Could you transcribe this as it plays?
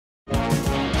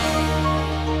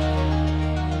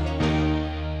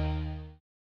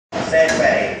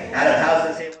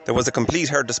There was a complete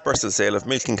herd dispersal sale of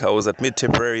milking cows at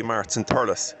Mid-Tipperary Marts in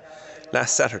Thurles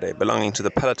last Saturday, belonging to the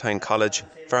Pallottine College,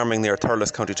 farming near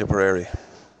Thurles, County Tipperary.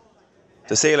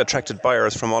 The sale attracted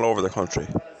buyers from all over the country.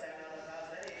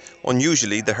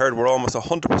 Unusually, the herd were almost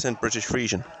 100% British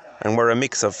Frisian and were a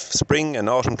mix of spring and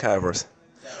autumn calvers,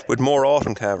 with more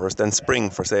autumn calvers than spring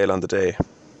for sale on the day.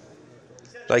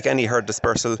 Like any herd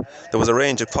dispersal, there was a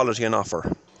range of quality on offer,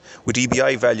 with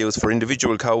EBI values for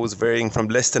individual cows varying from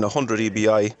less than 100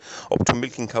 EBI up to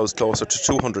milking cows closer to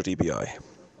 200 EBI.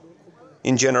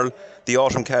 In general, the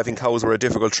autumn calving cows were a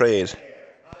difficult trade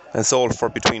and sold for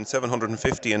between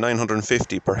 750 and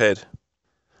 950 per head.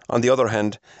 On the other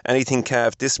hand, anything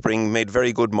calved this spring made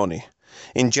very good money,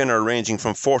 in general ranging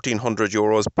from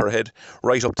 €1,400 per head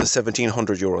right up to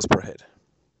 €1,700 per head.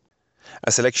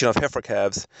 A selection of heifer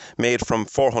calves made from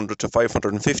 400 to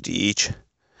 550 each,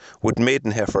 with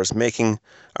maiden heifers making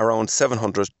around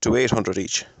 700 to 800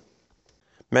 each.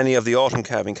 Many of the autumn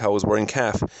calving cows were in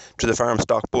calf to the farm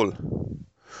stock bull,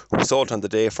 who sold on the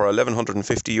day for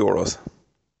 €1,150.